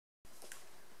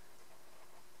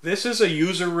This is a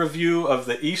user review of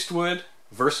the Eastwood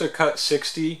VersaCut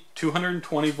 60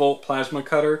 220 volt plasma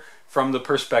cutter from the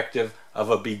perspective of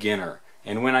a beginner.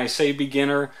 And when I say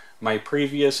beginner, my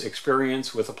previous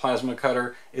experience with a plasma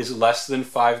cutter is less than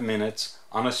 5 minutes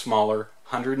on a smaller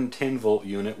 110 volt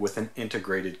unit with an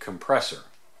integrated compressor.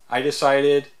 I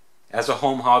decided as a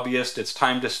home hobbyist it's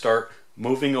time to start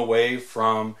moving away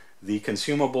from the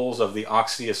consumables of the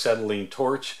oxy-acetylene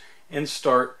torch and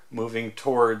start moving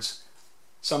towards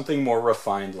something more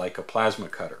refined like a plasma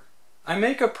cutter. I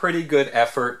make a pretty good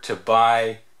effort to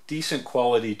buy decent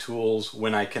quality tools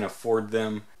when I can afford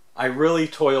them. I really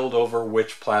toiled over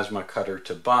which plasma cutter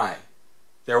to buy.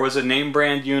 There was a name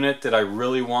brand unit that I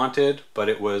really wanted, but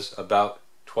it was about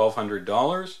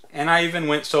 $1,200, and I even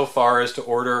went so far as to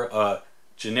order a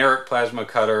generic plasma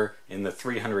cutter in the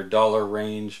 $300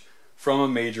 range from a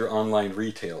major online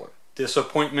retailer.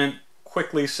 Disappointment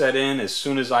quickly set in. As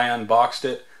soon as I unboxed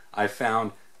it, I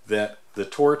found that the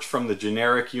torch from the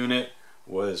generic unit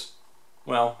was,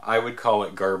 well, I would call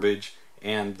it garbage,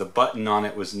 and the button on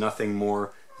it was nothing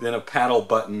more than a paddle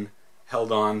button held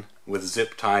on with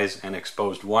zip ties and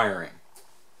exposed wiring.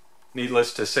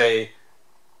 Needless to say,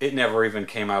 it never even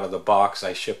came out of the box.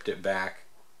 I shipped it back.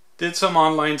 Did some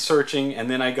online searching, and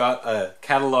then I got a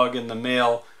catalog in the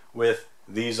mail with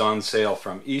these on sale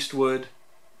from Eastwood.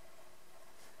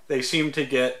 They seem to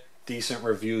get decent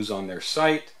reviews on their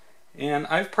site, and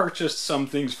I've purchased some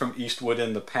things from Eastwood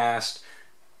in the past.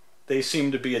 They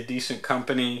seem to be a decent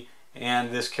company,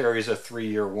 and this carries a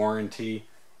 3-year warranty,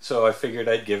 so I figured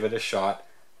I'd give it a shot,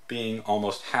 being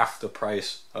almost half the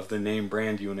price of the name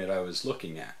brand unit I was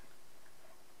looking at.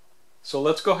 So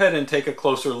let's go ahead and take a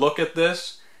closer look at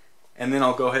this, and then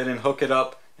I'll go ahead and hook it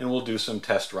up and we'll do some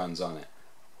test runs on it.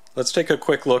 Let's take a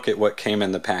quick look at what came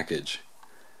in the package.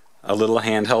 A little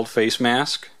handheld face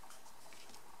mask,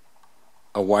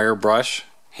 a wire brush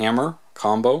hammer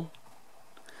combo,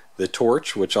 the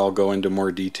torch, which I'll go into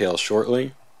more detail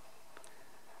shortly,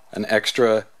 an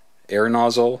extra air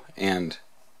nozzle and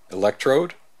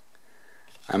electrode.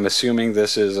 I'm assuming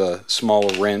this is a small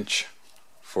wrench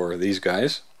for these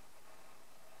guys.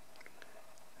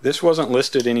 This wasn't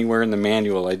listed anywhere in the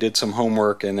manual. I did some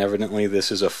homework, and evidently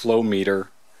this is a flow meter.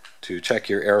 To check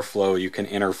your airflow, you can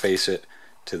interface it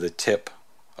to the tip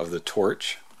of the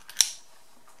torch.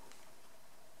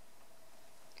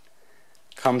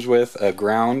 Comes with a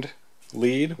ground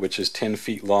lead, which is 10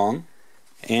 feet long,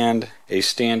 and a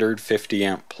standard 50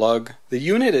 amp plug. The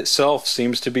unit itself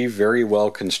seems to be very well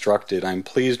constructed. I'm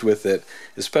pleased with it,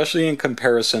 especially in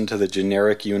comparison to the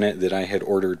generic unit that I had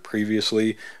ordered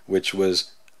previously, which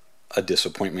was a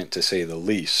disappointment to say the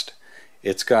least.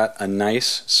 It's got a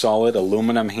nice solid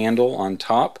aluminum handle on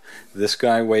top. This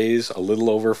guy weighs a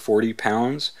little over 40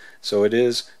 pounds, so it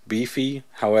is beefy,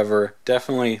 however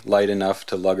definitely light enough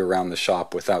to lug around the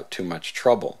shop without too much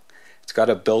trouble. It's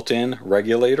got a built-in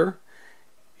regulator,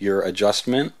 your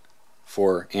adjustment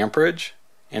for amperage,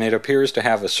 and it appears to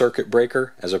have a circuit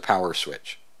breaker as a power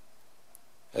switch.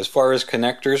 As far as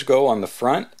connectors go on the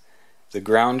front, the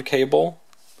ground cable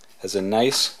has a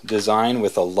nice design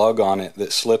with a lug on it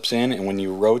that slips in, and when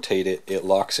you rotate it, it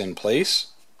locks in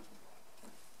place.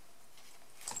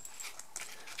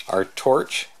 Our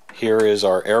torch, here is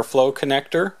our airflow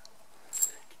connector,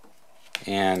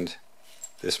 and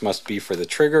this must be for the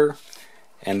trigger,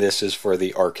 and this is for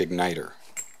the arc igniter.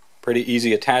 Pretty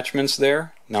easy attachments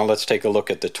there. Now let's take a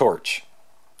look at the torch.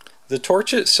 The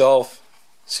torch itself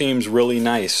seems really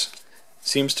nice.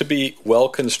 Seems to be well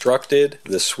constructed.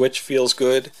 The switch feels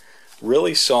good.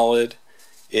 Really solid.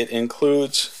 It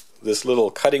includes this little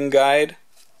cutting guide,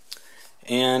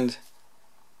 and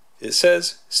it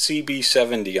says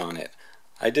CB70 on it.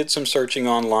 I did some searching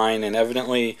online, and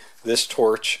evidently this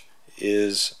torch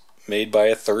is made by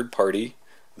a third party.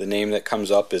 The name that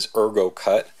comes up is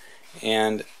ErgoCut,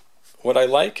 and what I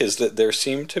like is that there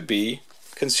seem to be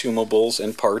consumables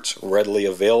and parts readily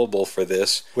available for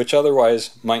this, which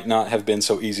otherwise might not have been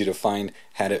so easy to find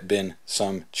had it been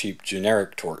some cheap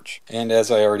generic torch. And as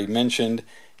I already mentioned,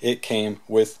 it came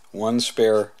with one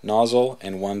spare nozzle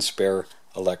and one spare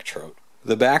electrode.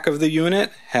 The back of the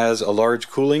unit has a large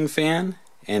cooling fan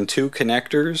and two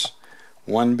connectors,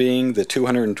 one being the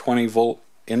 220 volt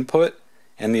input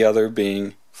and the other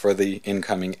being for the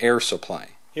incoming air supply.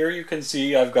 Here you can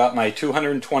see I've got my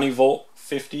 220 volt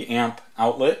 50 amp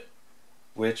outlet,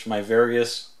 which my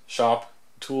various shop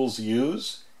tools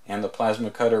use, and the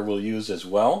plasma cutter will use as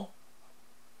well.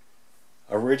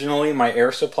 Originally my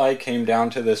air supply came down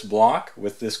to this block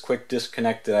with this quick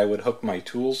disconnect that I would hook my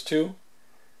tools to.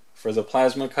 For the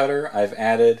plasma cutter, I've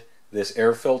added this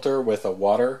air filter with a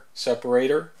water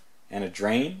separator and a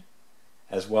drain,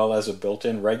 as well as a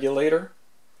built-in regulator,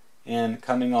 and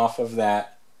coming off of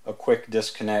that a quick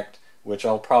disconnect, which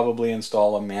I'll probably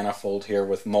install a manifold here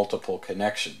with multiple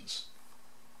connections.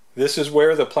 This is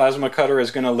where the plasma cutter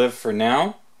is going to live for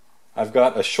now. I've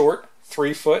got a short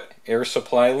 3-foot air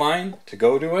supply line to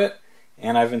go to it,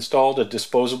 and I've installed a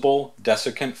disposable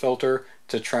desiccant filter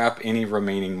to trap any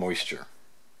remaining moisture.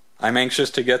 I'm anxious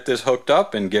to get this hooked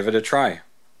up and give it a try.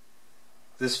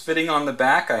 This fitting on the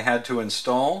back I had to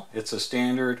install. It's a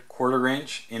standard 1/4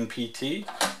 inch NPT.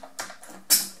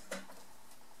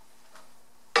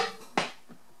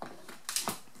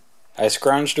 I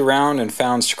scrounged around and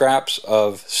found scraps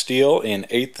of steel in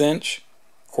 1/8 inch,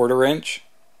 1/4 inch,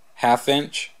 1/2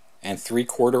 inch, and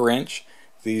 3/4 inch.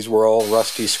 These were all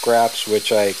rusty scraps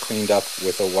which I cleaned up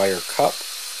with a wire cup.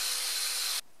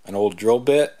 An old drill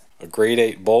bit, a grade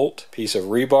 8 bolt, piece of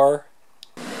rebar.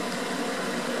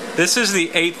 This is the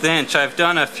 1/8 inch. I've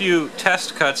done a few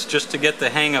test cuts just to get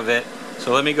the hang of it,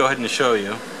 so let me go ahead and show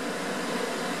you.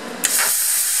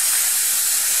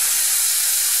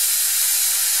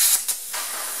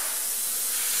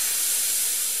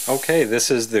 Okay, this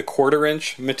is the 1/4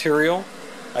 inch material.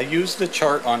 I used the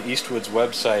chart on Eastwood's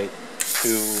website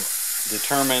to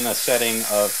determine a setting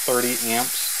of 30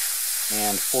 amps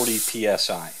and 40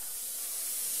 psi.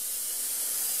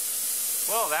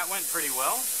 Well, that went pretty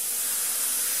well.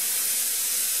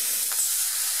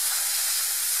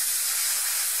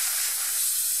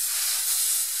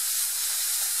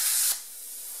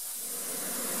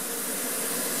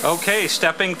 Okay,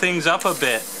 stepping things up a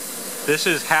bit. This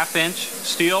is 1/2 inch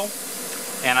steel,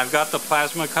 and I've got the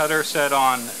plasma cutter set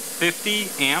on 50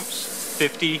 amps,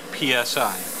 50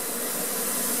 psi.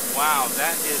 Wow,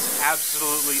 that is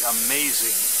absolutely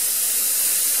amazing.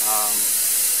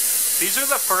 These are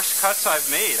the first cuts I've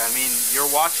made. I mean,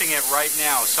 you're watching it right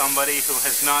now. Somebody who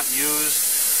has not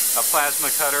used a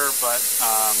plasma cutter, but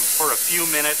for a few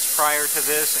minutes prior to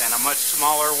this, and a much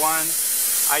smaller one,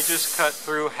 I just cut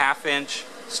through 1/2 inch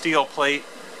steel plate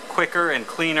quicker and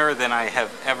cleaner than I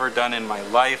have ever done in my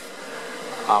life.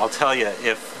 I'll tell you,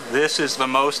 if this is the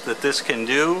most that this can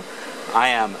do, I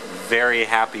am very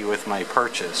happy with my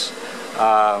purchase.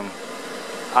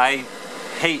 I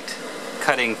hate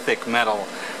cutting thick metal.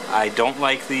 I don't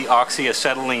like the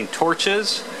oxy-acetylene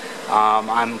torches.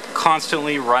 I'm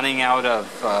constantly running out of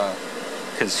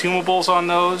consumables on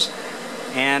those,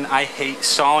 and I hate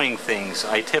sawing things.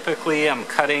 I typically am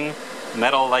cutting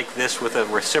metal like this with a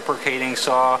reciprocating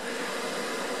saw.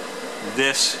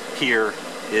 This here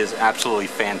is absolutely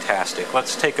fantastic.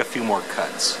 Let's take a few more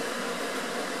cuts.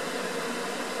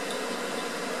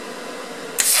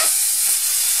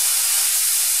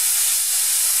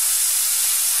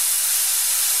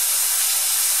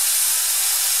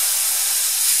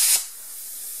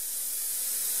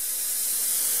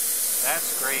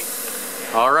 That's great.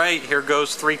 All right, here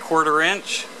goes 3/4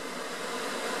 inch.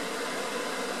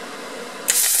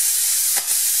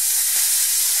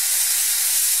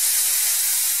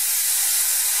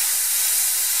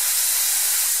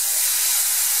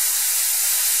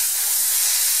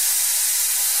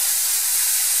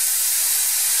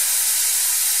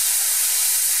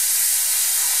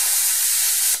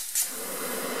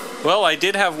 Well, I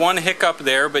did have one hiccup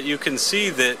there, but you can see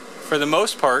that for the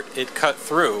most part it cut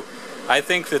through. I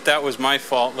think that that was my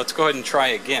fault. Let's go ahead and try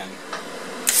again.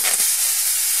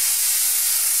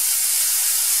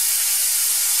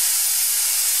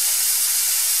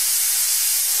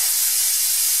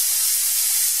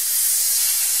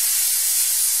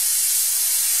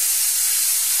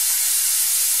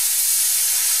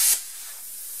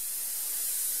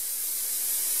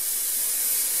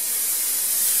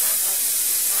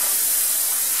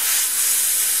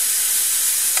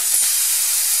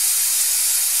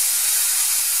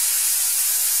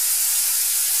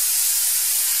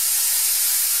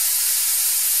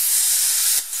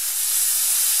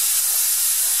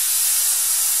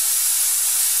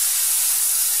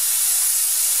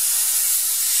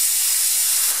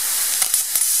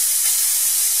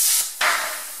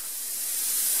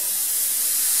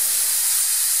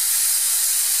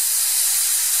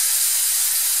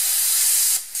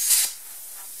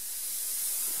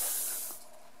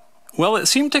 Well, it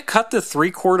seemed to cut the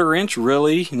 3/4 inch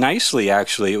really nicely,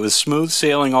 actually. It was smooth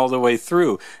sailing all the way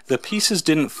through. The pieces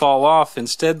didn't fall off.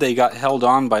 Instead, they got held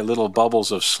on by little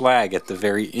bubbles of slag at the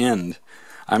very end.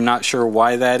 I'm not sure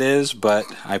why that is, but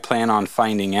I plan on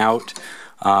finding out.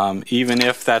 Even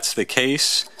if that's the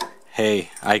case,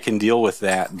 hey, I can deal with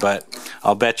that, but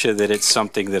I'll bet you that it's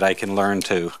something that I can learn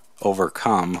to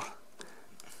overcome.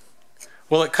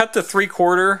 Well, it cut the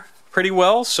 3/4 pretty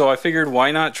well, so I figured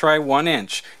why not try 1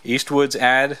 inch. Eastwood's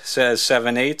ad says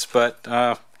 7/8, but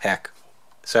heck,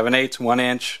 7/8, 1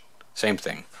 inch, same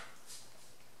thing.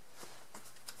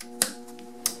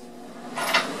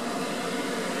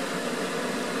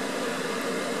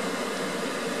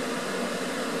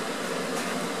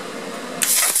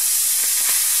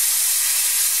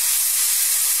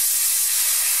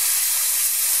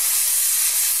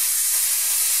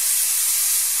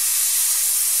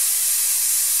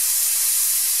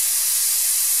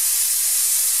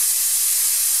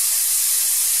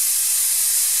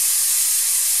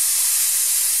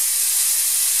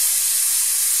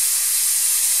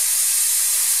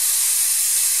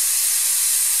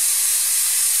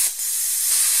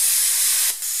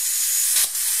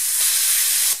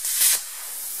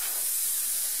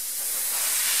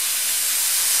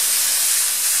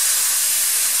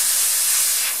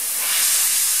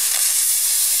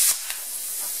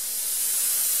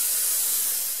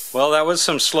 Well, that was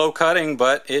some slow cutting,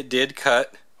 but it did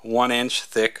cut 1 inch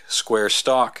thick square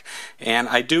stock. And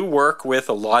I do work with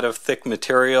a lot of thick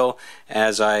material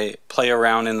as I play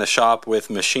around in the shop with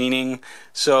machining,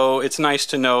 so it's nice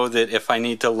to know that if I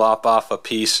need to lop off a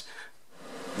piece,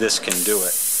 this can do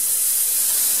it.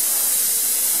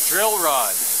 Drill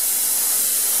rod.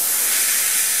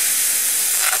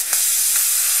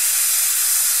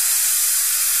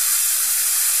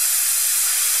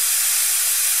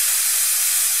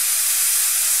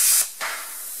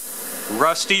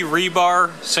 Rusty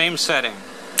rebar, same setting.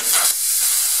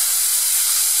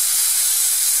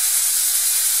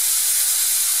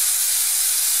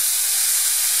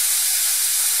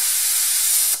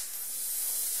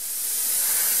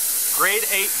 Grade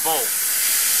 8 bolt.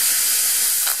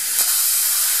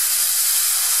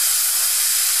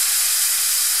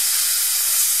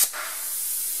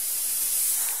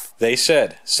 They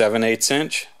said 7/8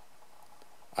 inch.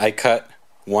 I cut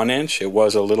 1 inch. It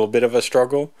was a little bit of a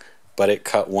struggle, but it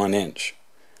cut 1 inch.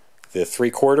 The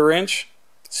 3/4 inch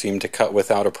seemed to cut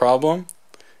without a problem.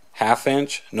 1/2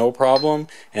 inch, no problem.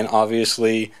 And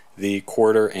obviously the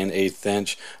 1/4 and 1/8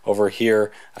 inch. Over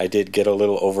here, I did get a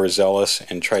little overzealous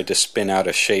and tried to spin out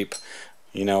a shape.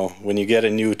 You know, when you get a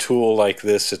new tool like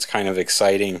this, it's kind of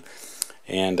exciting.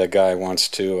 And a guy wants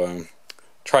to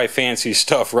try fancy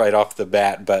stuff right off the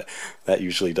bat, but that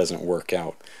usually doesn't work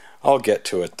out. I'll get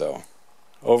to it though.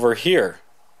 Over here,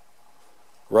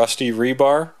 rusty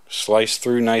rebar, sliced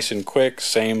through nice and quick,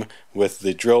 same with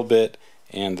the drill bit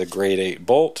and the grade 8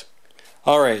 bolt.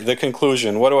 Alright, the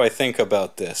conclusion. What do I think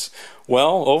about this?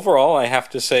 Well, overall I have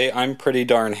to say I'm pretty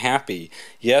darn happy.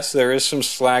 Yes, there is some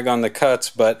slag on the cuts,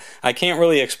 but I can't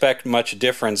really expect much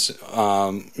difference,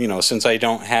 you know, since I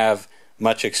don't have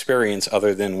much experience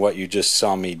other than what you just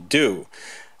saw me do.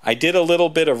 I did a little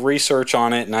bit of research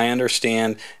on it, and I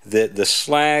understand that the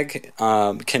slag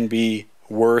can be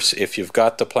worse if you've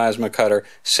got the plasma cutter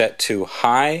set too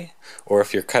high or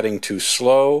if you're cutting too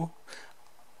slow.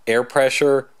 Air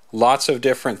pressure, lots of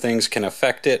different things can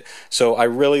affect it. So I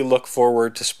really look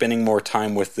forward to spending more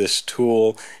time with this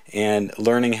tool and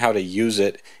learning how to use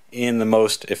it in the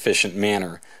most efficient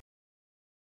manner.